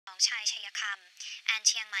Chai Chayakam and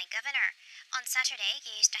Chiang Mai governor, on Saturday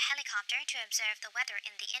used a helicopter to observe the weather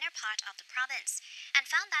in the inner part of the province and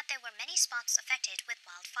found that there were many spots affected with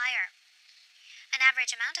wildfire. An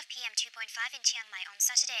average amount of PM 2.5 in Chiang Mai on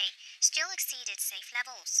Saturday still exceeded safe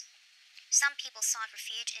levels. Some people sought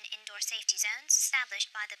refuge in indoor safety zones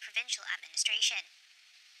established by the provincial administration.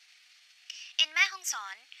 In Mae Hong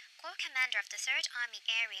Son, Corps Commander of the 3rd Army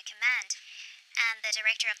Area Command and the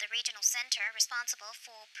Director of the Regional Center responsible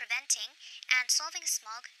for preventing and solving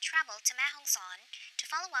smog traveled to Mae Hong Son to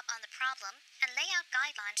follow up on the problem and lay out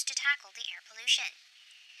guidelines to tackle the air pollution.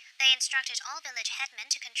 They instructed all village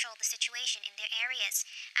headmen to control the situation in their areas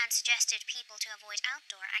and suggested people to avoid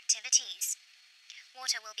outdoor activities.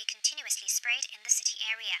 Water will be continuously sprayed in the city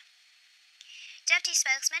area. Deputy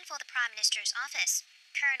spokesman for the Prime Minister's office,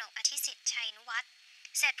 Colonel Atisit Chainuwat,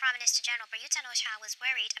 said Prime Minister General Prayut Chan-o-cha was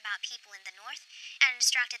worried about people in the north and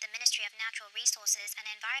instructed the Ministry of Natural Resources and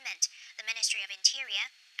Environment, the Ministry of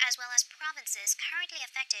Interior, as well as provinces currently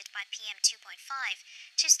affected by PM 2.5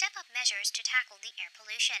 to step up measures to tackle the air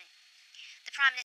pollution. The Prime